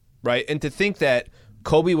Powell, right? And to think that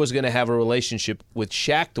Kobe was going to have a relationship with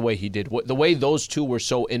Shaq the way he did, the way those two were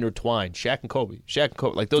so intertwined, Shaq and Kobe,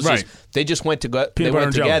 like those, they just went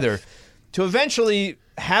together to eventually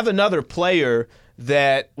have another player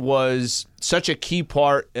that was such a key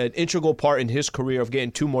part, an integral part in his career of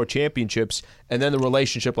getting 2 more championships, and then the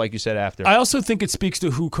relationship, like you said, after. I also think it speaks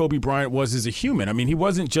to who Kobe Bryant was as a human. I mean, he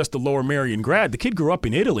wasn't just a Lower Merion grad. The kid grew up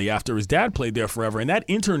in Italy after his dad played there forever, and that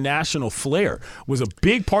international flair was a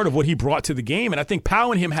big part of what he brought to the game. And I think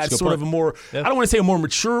Powell and him had sort of a more, I don't want to say a more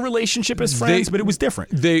mature relationship as friends, but it was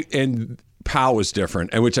different. And Powell was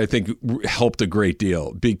different, and which I think helped a great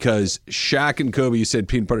deal because Shaq and Kobe, you said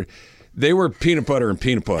peanut butter, they were peanut butter and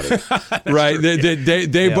peanut butter, right?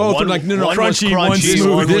 They both were like, no, crunchy, one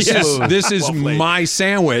smooth. This is my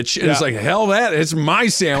sandwich, and it's like, hell, it's my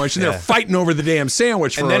sandwich, and they're fighting over the damn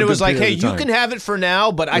sandwich. And then it was like, hey, you can have it for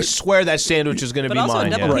now, but I swear that sandwich is going to be mine. But also, a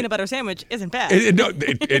double peanut butter sandwich isn't bad.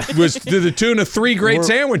 It was to the tune of 3 great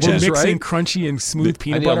sandwiches, we're mixing right? crunchy and smooth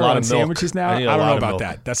peanut butter on sandwiches now. I don't know about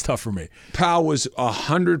that. That's tough for me. Powell was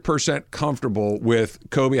 100% comfortable with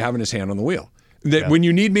Kobe having his hand on the wheel. That when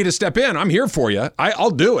you need me to step in, I'm here for you. I'll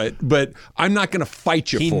do it, but I'm not going to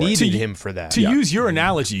fight you for it. He needed him for that. To use your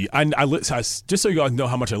analogy, just so you guys know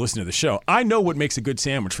how much I listen to the show, I know what makes a good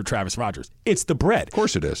sandwich for Travis Rogers. It's the bread. Of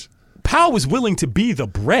course it is. Powell was willing to be the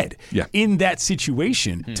bread in that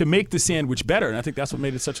situation to make the sandwich better, and I think that's what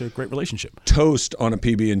made it such a great relationship. Toast on a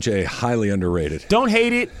PB&J, highly underrated. Don't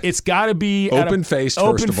hate it. It's got to be open-faced,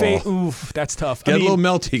 first of all. Oof, that's tough. Get a little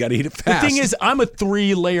melty. You got to eat it fast. The thing is, I'm a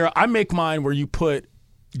 3-layer. I make mine where you put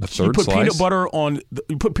peanut butter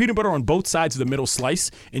on both sides of the middle slice,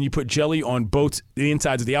 and you put jelly on both the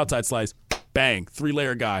insides of the outside slice. Bang,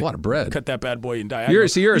 3-layer guy. A lot of bread. Cut that bad boy in diagonal.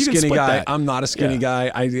 You're a skinny guy. That. I'm not a skinny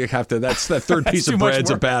guy. I have to. That third piece of bread's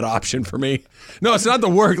a bad option for me. No, it's not the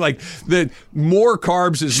work. Like the more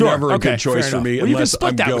carbs is never a good choice for me. Well, you can unless split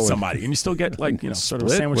I'm that going with somebody, and you still get sort of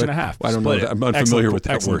a sandwich and a half. I don't know. I'm unfamiliar with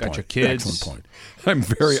that word. Got your kids. Excellent point. I'm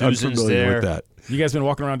very unfamiliar with that. You guys been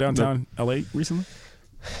walking around downtown LA recently?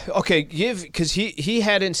 Okay, because he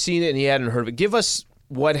hadn't seen it and he hadn't heard of it. Give us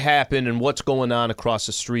what happened and what's going on across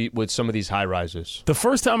the street with some of these high rises. The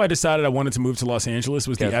first time I decided I wanted to move to Los Angeles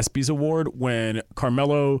was the ESPYs Award when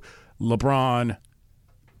Carmelo, LeBron,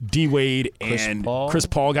 D-Wade, and Chris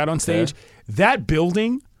Paul got on stage. That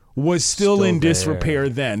building was still in disrepair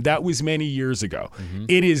then. That was many years ago. Mm-hmm.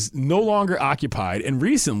 It is no longer occupied. And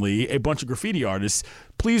recently, a bunch of graffiti artists,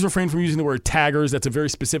 please refrain from using the word taggers. That's a very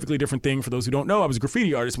specifically different thing. For those who don't know, I was a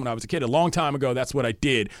graffiti artist when I was a kid. A long time ago, that's what I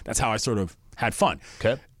did. That's how I sort of had fun.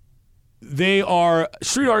 Okay. They are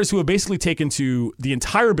street artists who have basically taken to the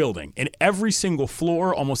entire building, and every single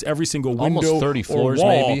floor, almost every single window almost 30 floors, or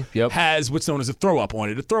wall maybe. Yep. has what's known as a throw-up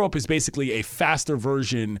on it. A throw-up is basically a faster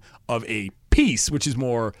version of a piece, which is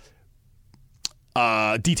more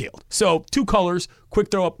detailed. So 2 colors,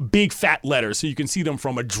 quick throw up, big fat letters so you can see them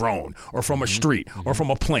from a drone or from a street or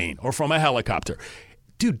from a plane or from a helicopter.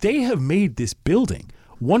 Dude, they have made this building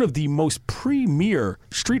one of the most premier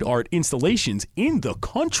street art installations in the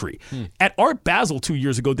country. At Art Basel 2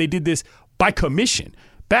 years ago, they did this by commission.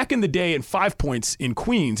 Back in the day in 5 Points in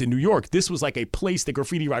Queens, in New York, this was like a place that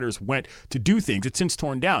graffiti writers went to do things. It's since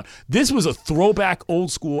torn down. This was a throwback,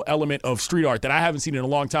 old school element of street art that I haven't seen in a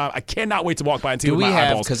long time. I cannot wait to walk by and see it with my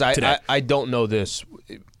eyeballs today. Because I don't know this.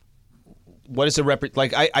 What is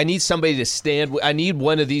the I need somebody to stand. I need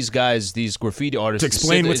one of these guys, these graffiti artists, to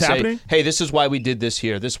explain what's happening. Hey, this is why we did this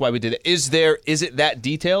here. This is why we did it. Is it that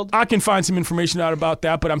detailed? I can find some information out about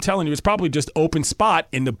that, but I'm telling you, it's probably just open spot.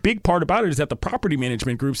 And the big part about it is that the property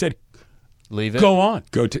management group said, leave it. Go on.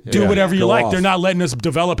 Do whatever you like. They're not letting us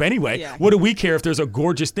develop anyway. Yeah. What do we care if there's a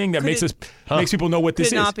gorgeous thing that makes people know what this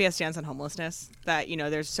is? Could it not be a stance on homelessness? That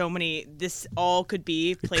there's so many. This all could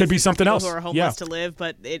be places it could be something for else. Who are homeless to live,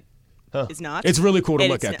 but it. It's not. It's really cool to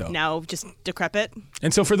look at, though. Now just decrepit.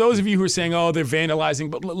 And so for those of you who are saying, oh, they're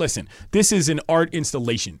vandalizing, but listen, this is an art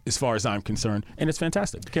installation as far as I'm concerned, and it's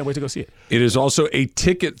fantastic. Can't wait to go see it. It is also a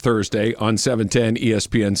Ticket Thursday on 710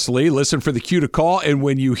 ESPN SLE. Listen for the cue to call, and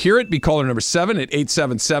when you hear it, be caller number 7 at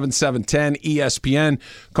 877-710-ESPN.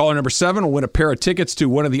 Caller number 7 will win a pair of tickets to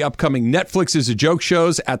one of the upcoming Netflix is a Joke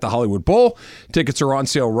shows at the Hollywood Bowl. Tickets are on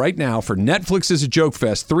sale right now for Netflix is a Joke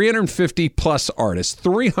Fest. 350-plus artists,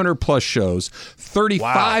 300-plus shows,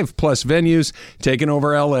 35-plus venues, taking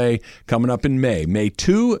over LA, coming up in May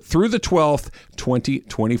 2 through the 12th,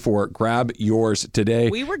 2024. Grab yours today.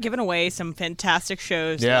 We were giving away some fantastic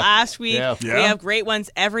shows last week. Yeah. We have great ones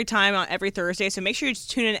every time on every Thursday, so make sure you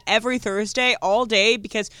tune in every Thursday all day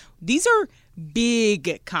because these are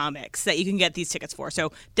big comics that you can get these tickets for.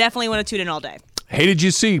 So definitely want to tune in all day. Hey, did you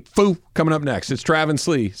see Foo coming up next? It's Travis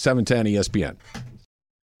Lee, 710 ESPN.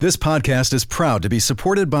 This podcast is proud to be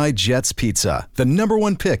supported by Jets Pizza, the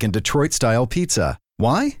 #1 pick in Detroit-style pizza.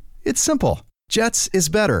 Why? It's simple. Jets is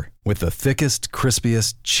better. With the thickest,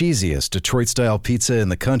 crispiest, cheesiest Detroit-style pizza in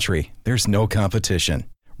the country, there's no competition.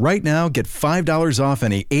 Right now, get $5 off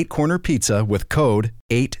any 8-corner pizza with code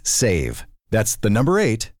 8SAVE. That's the number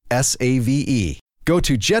 8, S-A-V-E. Go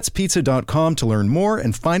to jetspizza.com to learn more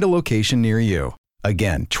and find a location near you.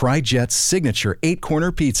 Again, try Jet's signature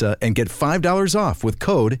 8-corner pizza and get $5 off with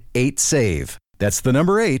code 8SAVE. That's the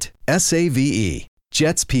number 8, S-A-V-E.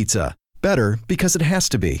 Jet's Pizza. Better because it has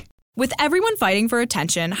to be. With everyone fighting for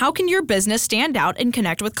attention, how can your business stand out and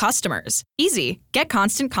connect with customers? Easy. Get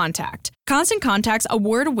Constant Contact. Constant Contact's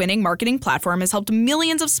award-winning marketing platform has helped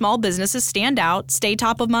millions of small businesses stand out, stay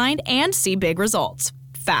top of mind, and see big results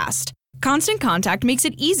fast. Constant Contact makes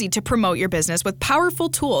it easy to promote your business with powerful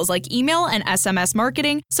tools like email and SMS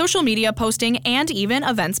marketing, social media posting, and even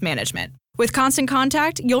events management. With Constant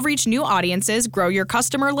Contact, you'll reach new audiences, grow your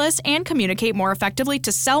customer list, and communicate more effectively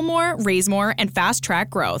to sell more, raise more, and fast-track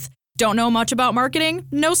growth. Don't know much about marketing?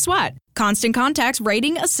 No sweat. Constant Contact's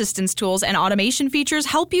writing assistance tools and automation features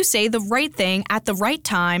help you say the right thing at the right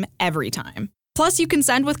time, every time. Plus, you can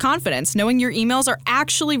send with confidence, knowing your emails are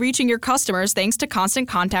actually reaching your customers thanks to Constant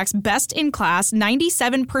Contact's best-in-class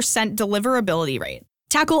 97% deliverability rate.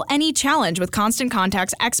 Tackle any challenge with Constant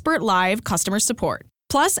Contact's expert live customer support.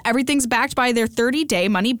 Plus, everything's backed by their 30-day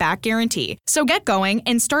money-back guarantee. So get going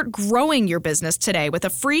and start growing your business today with a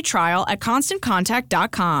free trial at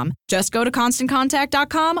ConstantContact.com. Just go to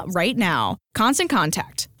ConstantContact.com right now. Constant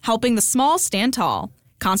Contact, helping the small stand tall.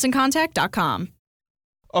 ConstantContact.com.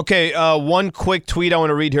 Okay, one quick tweet I want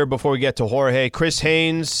to read here before we get to Jorge. Chris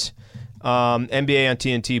Haynes, NBA on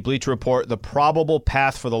TNT, Bleacher Report, the probable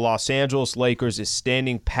path for the Los Angeles Lakers is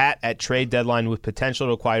standing pat at trade deadline with potential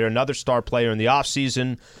to acquire another star player in the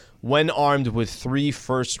offseason when armed with 3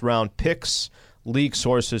 first-round picks, league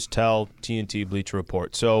sources tell TNT Bleacher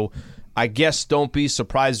Report. So I guess don't be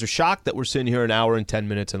surprised or shocked that we're sitting here an hour and 10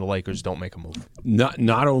 minutes and the Lakers don't make a move.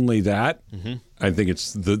 Not only that, I think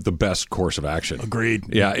it's the best course of action.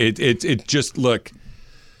 Agreed. Yeah, it just, look,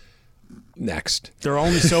 next. There are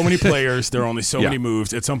only so many players. There are only so many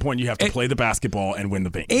moves. At some point, you have to play the basketball and win the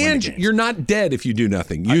game. And you're not dead if you do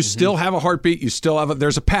nothing. You still have a heartbeat. You still have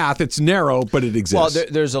there's a path. It's narrow, but it exists. Well,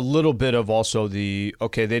 there's a little bit of also they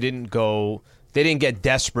didn't get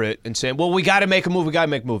desperate and saying, well, we got to make a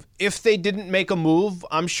move. If they didn't make a move,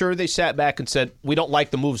 I'm sure they sat back and said, we don't like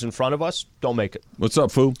the moves in front of us. Don't make it. What's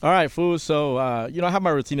up, Fu? All right, Fu. So, I have my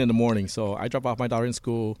routine in the morning. So I drop off my daughter in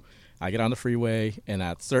school. I get on the freeway, and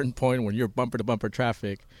at a certain point when you're bumper-to-bumper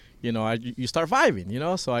traffic, you start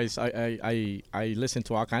vibing, So I listen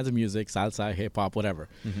to all kinds of music, salsa, hip-hop, whatever.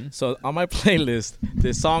 So on my playlist,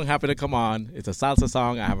 this song happened to come on. It's a salsa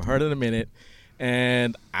song. I haven't heard it in a minute.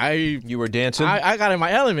 And You were dancing? I got in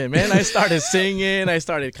my element, man. I started singing. I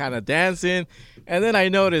started kind of dancing. And then I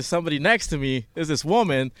noticed somebody next to me is this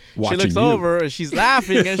woman. Watching she looks you. over and she's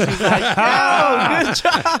laughing and she's like, "Oh, good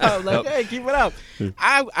job!" Like, hey, keep it up.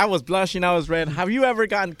 I was blushing. I was red. Have you ever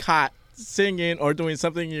gotten caught singing or doing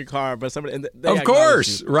something in your car, but somebody? Of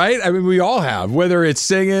course, right? I mean, we all have, whether it's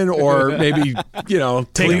singing or maybe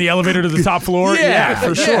taking the elevator to the top floor. Yeah,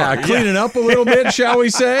 for sure. Cleaning up a little bit, shall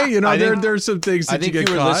we say? There's some things that you get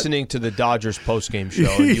were caught. listening to the Dodgers postgame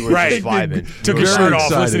show and you were just vibing. Took his shirt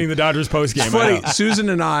off listening to the Dodgers postgame. It's funny. Susan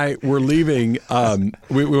and I were leaving.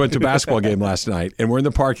 We went to a basketball game last night, and we're in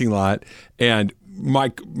the parking lot, and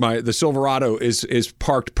the Silverado is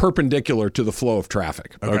parked perpendicular to the flow of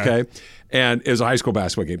traffic. Okay, and it was a high school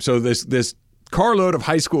basketball game. So this carload of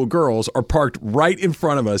high school girls are parked right in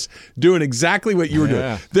front of us, doing exactly what you were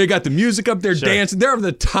doing. They got the music up there, dancing. They're having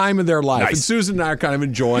the time of their life. Nice. And Susan and I are kind of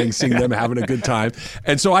enjoying seeing them having a good time.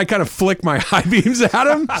 And so I kind of flick my high beams at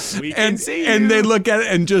them, and they look at it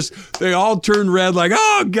and they all turn red, like,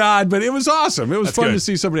 oh God! But it was awesome. It was fun to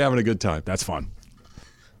see somebody having a good time. That's fun.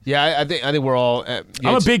 Yeah, I think we're all.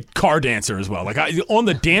 I'm a big car dancer as well. Like on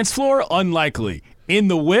the dance floor, unlikely. In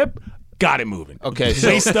the whip, got it moving. Okay, so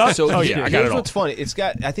I got it all. What's funny?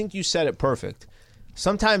 I think you said it perfect.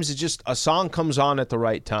 Sometimes it's just a song comes on at the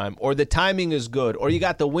right time, or the timing is good, or you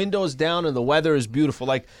got the windows down and the weather is beautiful.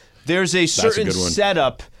 Like there's a certain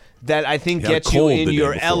setup that I think gets you in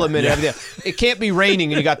your element. Yeah. It can't be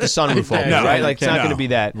raining and you got the sunroof open, right? Like it's not going to be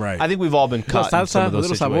that. Right. I think we've all been caught in some of those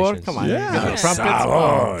situations. Sabor? Come on,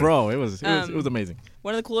 trumpets, bro. It was amazing.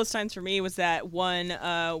 One of the coolest times for me was that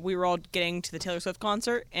we were all getting to the Taylor Swift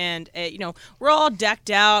concert, and we're all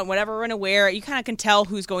decked out, whatever we're gonna wear. You kind of can tell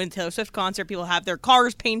who's going to the Taylor Swift concert. People have their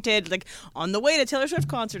cars painted, like on the way to Taylor Swift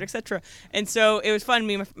concert, etc. And so it was fun.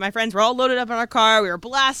 Me and my friends were all loaded up in our car. We were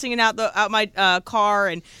blasting it out my car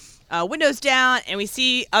and. Windows down, and we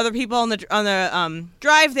see other people on the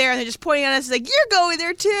drive there, and they're just pointing at us like, "You're going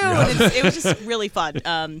there too!" And it was just really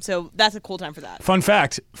fun. So that's a cool time for that. Fun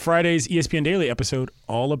fact: Friday's ESPN Daily episode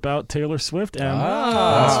all about Taylor Swift. And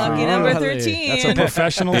lucky number 13. That's a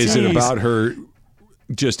professional. Is it about her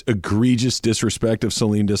just egregious disrespect of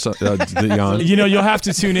Celine Dion? You'll have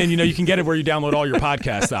to tune in. You can get it where you download all your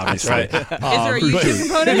podcasts, obviously. Is there a YouTube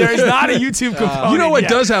component? There is not a YouTube component. You know what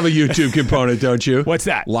does have a YouTube component, don't you? What's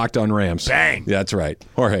that? Locked on Rams. Bang. That's right.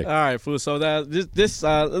 Jorge. All right, Fu. So a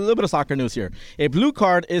little bit of soccer news here. A blue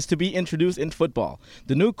card is to be introduced in football.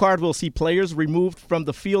 The new card will see players removed from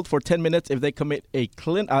the field for 10 minutes if they commit a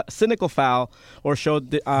cynical foul or show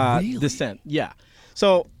dissent. Yeah.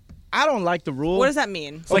 So I don't like the rule. What does that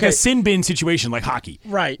mean? It's like a sin bin situation, like hockey.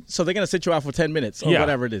 Right. So they're going to sit you out for 10 minutes or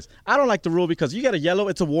whatever it is. I don't like the rule because you get a yellow,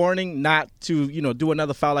 it's a warning not to, do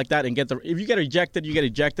another foul like that and if you get ejected, you get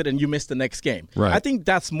ejected and you miss the next game. Right. I think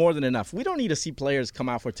that's more than enough. We don't need to see players come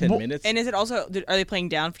out for 10 minutes. And is it also, are they playing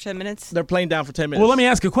down for 10 minutes? They're playing down for 10 minutes. Well, let me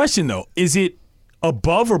ask a question, though. Is it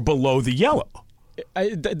above or below the yellow?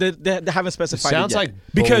 They haven't specified. Sounds it yet. like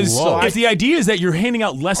because below. if the idea is that you're handing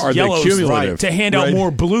out less yellows to hand out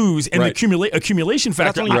more blues and the accumulation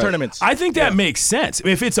factor, that's only tournaments. I think that makes sense.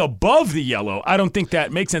 If it's above the yellow, I don't think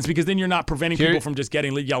that makes sense because then you're not preventing people from just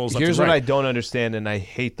getting yellows. Here's what I don't understand, and I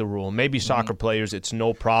hate the rule. Maybe soccer players, it's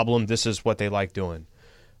no problem. This is what they like doing.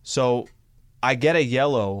 So I get a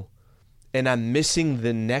yellow. And I'm missing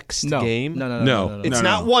the next game? No. It's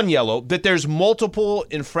not one yellow. That there's multiple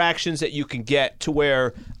infractions that you can get to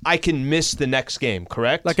where I can miss the next game,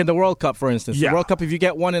 correct? Like in the World Cup, for instance. Yeah. The World Cup, if you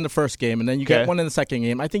get one in the first game and then you get one in the second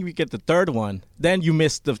game, I think if you get the third one, then you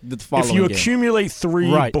miss the following game. If you accumulate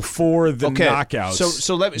 3 before the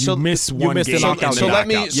knockouts, you miss one game.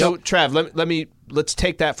 Trav, let's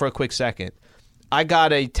take that for a quick second. I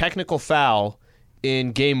got a technical foul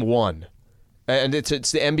in game 1. And it's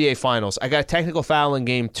the NBA Finals. I got a technical foul in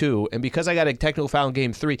Game 2, and because I got a technical foul in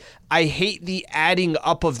Game 3, I hate the adding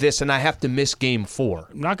up of this, and I have to miss Game 4.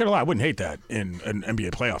 I'm not going to lie. I wouldn't hate that in an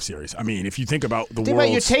NBA playoff series. I mean, if you think about the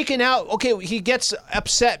world. You're taking out, he gets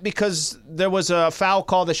upset because there was a foul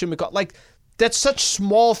call that shouldn't be called. Like, that's such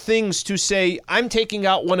small things to say, I'm taking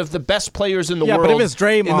out one of the best players in the world but if it's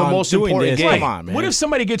Draymond in the most important game. Come on, man. What if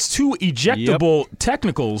somebody gets 2 ejectable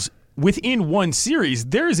technicals within one series?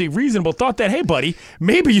 There is a reasonable thought that, hey, buddy,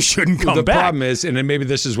 maybe you shouldn't come back. The problem is, and then maybe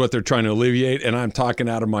this is what they're trying to alleviate, and I'm talking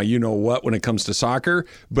out of my you-know-what when it comes to soccer,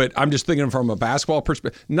 but I'm just thinking from a basketball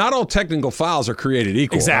perspective, not all technical fouls are created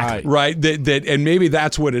equal. Exactly. Right? And maybe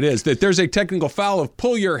that's what it is, that there's a technical foul of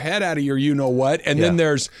pull your head out of your you-know-what, and then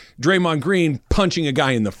there's Draymond Green punching a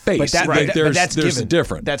guy in the face. But that's given.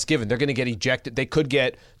 Different. That's given. They're going to get ejected.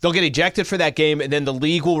 They'll get ejected for that game, and then the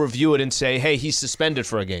league will review it and say, hey, he's suspended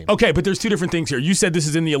for a game. Okay, but there's 2 different things here. You said this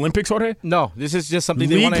is in the Olympics, Jorge? No, this is just something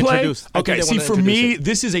they want to introduce. Okay, see, for me,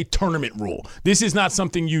 this is a tournament rule. This is not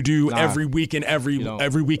something you do every week and every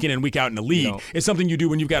weekend and week out in the league. It's something you do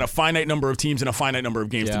when you've got a finite number of teams and a finite number of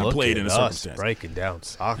games to be played in a circumstance. Breaking down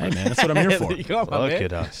soccer. Hey, man, that's what I'm here for. Look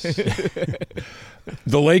at us.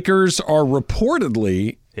 The Lakers are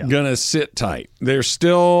reportedly going to sit tight. There's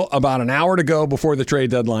still about an hour to go before the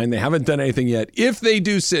trade deadline. They haven't done anything yet. If they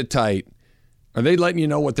do sit tight, are they letting you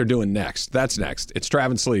know what they're doing next? That's next. It's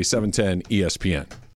Travis Lee, 710 ESPN.